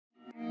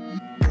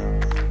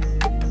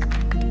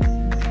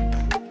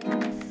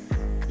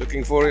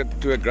Looking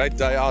forward to a great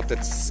day out at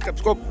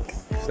Skipskop.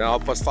 It's now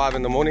 5:30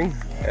 in the morning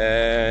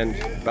and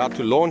about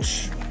to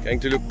launch. Going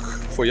to look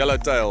for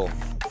yellowtail.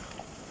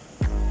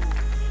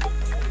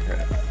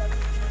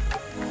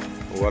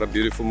 What a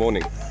beautiful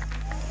morning.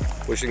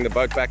 Pushing the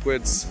boat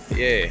backwards.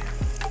 Yeah,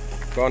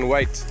 can't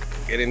wait.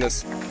 Get in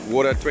this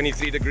water,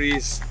 23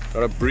 degrees,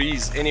 not a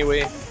breeze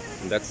anywhere,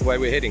 and that's the way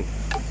we're heading.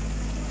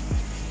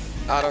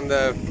 Out on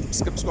the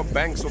Skipskop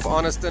banks of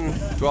Arniston,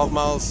 12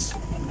 miles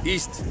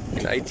east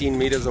in 18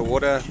 meters of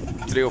water,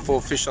 3 or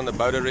 4 fish on the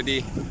boat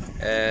already,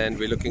 and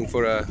we're looking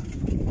for a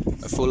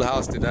full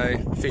house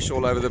today. Fish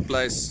all over the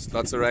place,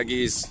 lots of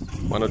raggies,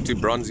 1 or 2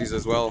 bronzies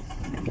as well.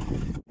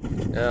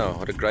 Yeah,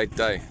 what a great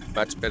day.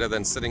 Much better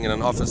than sitting in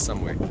an office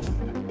somewhere.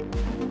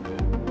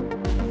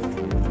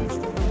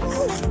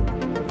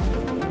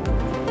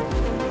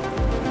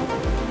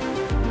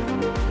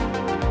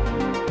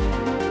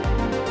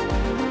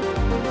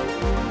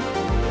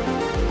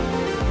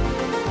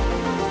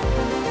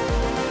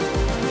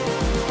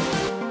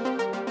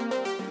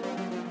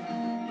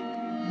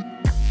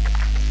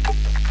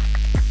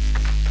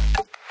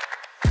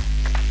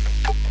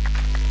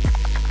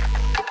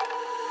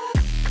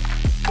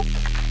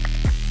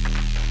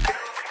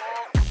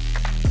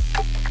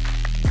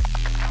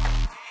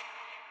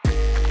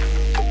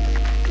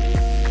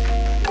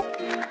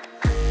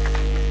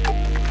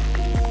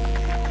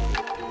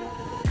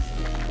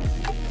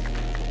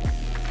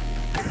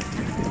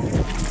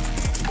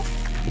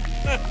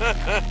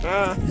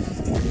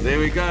 There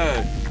we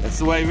go. That's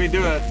the way we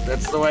do it.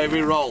 That's the way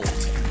we roll.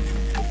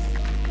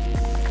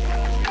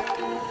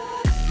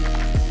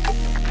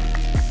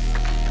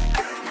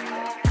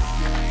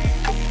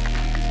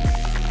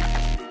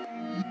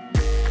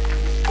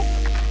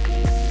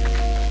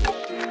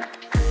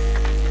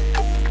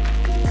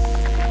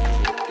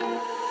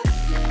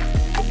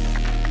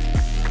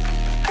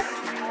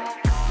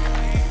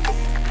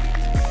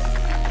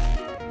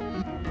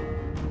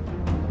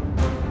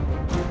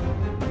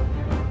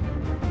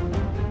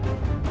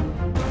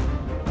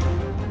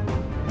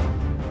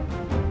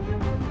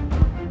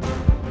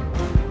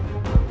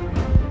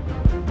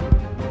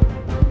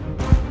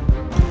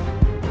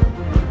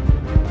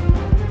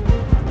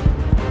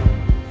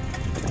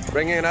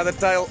 Bringing another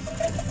tail,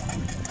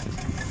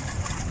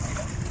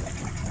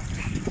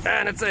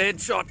 and it's a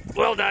headshot.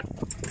 Well done.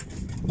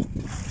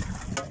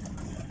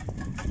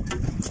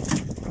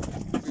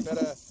 We've had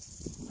a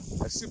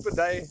super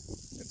day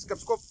at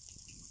Skipskop.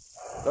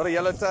 Got a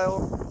yellowtail,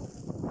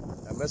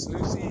 a Miss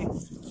Lucy,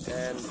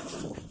 and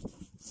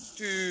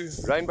 2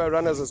 rainbow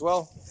runners as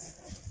well.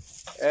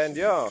 And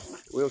yeah,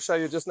 we'll show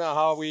you just now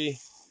how we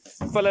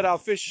fillet our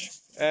fish,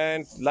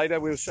 and later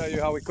we'll show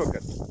you how we cook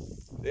it.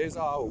 There's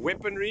our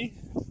weaponry.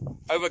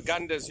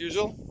 Overgunned as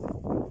usual.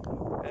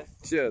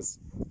 Cheers.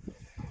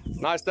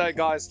 Nice day,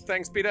 guys.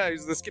 Thanks, Peter,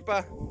 who's the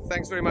skipper.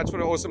 Thanks very much for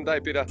an awesome day,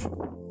 Peter.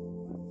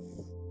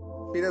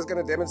 Peter's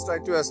going to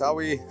demonstrate to us how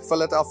we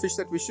fillet our fish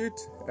that we shoot,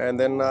 and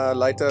then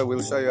later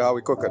we'll show you how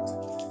we cook it.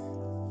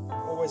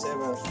 Always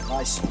have a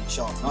nice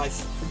sharp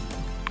knife.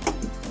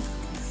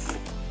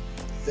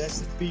 That's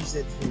the piece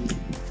that we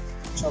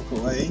chop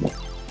away.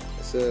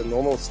 It's a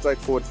normal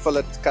straightforward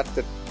fillet cut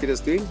that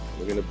Peter's doing.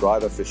 We're going to braai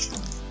the fish.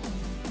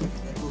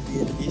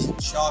 A decent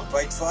shark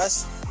bait for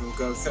us. We'll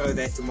go throw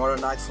that tomorrow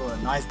night for a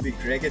nice big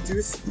dragger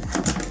tooth.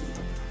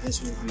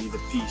 This will be the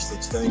piece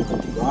that's going to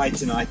be right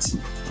tonight.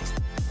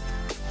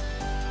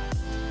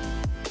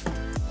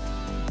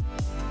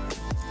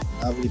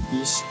 Lovely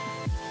piece.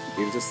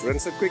 We'll just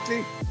rinse it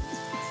quickly.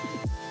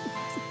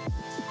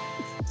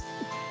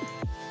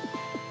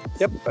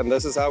 Yep, and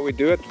this is how we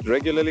do it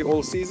regularly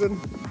all season.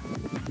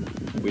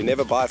 We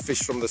never buy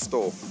fish from the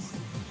store.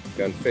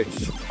 Go and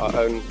fetch our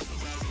own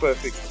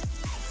perfect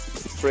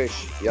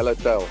fresh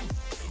yellowtail,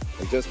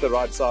 and just the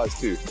right size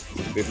too.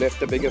 We've left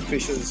the bigger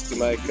fishes to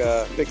make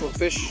pickled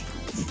fish,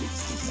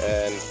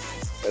 and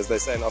as they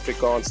say in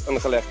Afrikaans,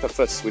 ingelegde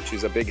vis, which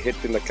is a big hit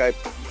in the Cape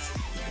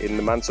in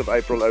the months of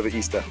April over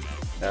Easter.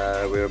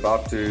 We're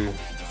about to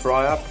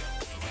fry up.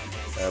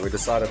 We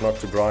decided not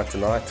to braai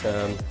tonight,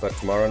 but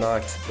tomorrow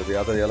night with the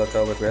other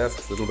yellowtail that we have,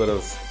 a little bit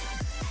of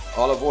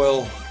olive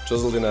oil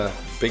drizzled in a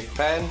big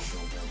pan,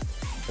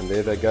 and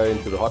there they go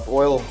into the hot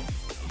oil.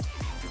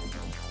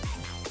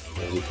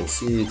 As you can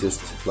see,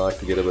 just like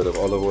to get a bit of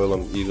olive oil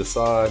on either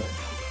side,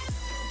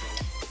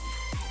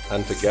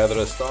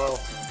 hunter-gatherer style,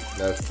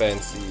 no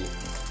fancy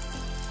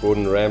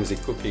Gordon Ramsay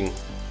cooking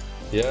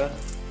here.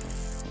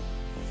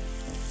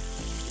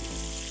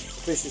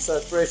 The fish is so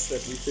fresh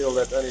that we feel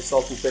that only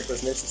salt and pepper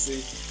is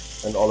necessary,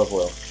 and olive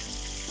oil.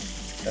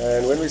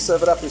 And when we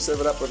serve it up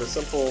with a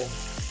simple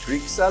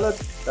Greek salad,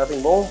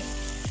 nothing more.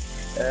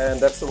 And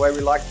that's the way we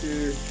like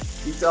to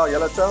eat our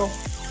yellowtail,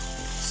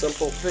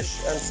 simple fish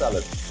and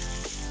salad.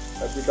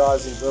 Hope you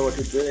guys enjoy what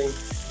you're doing,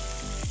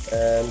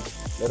 and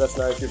let us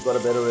know if you've got a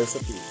better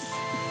recipe.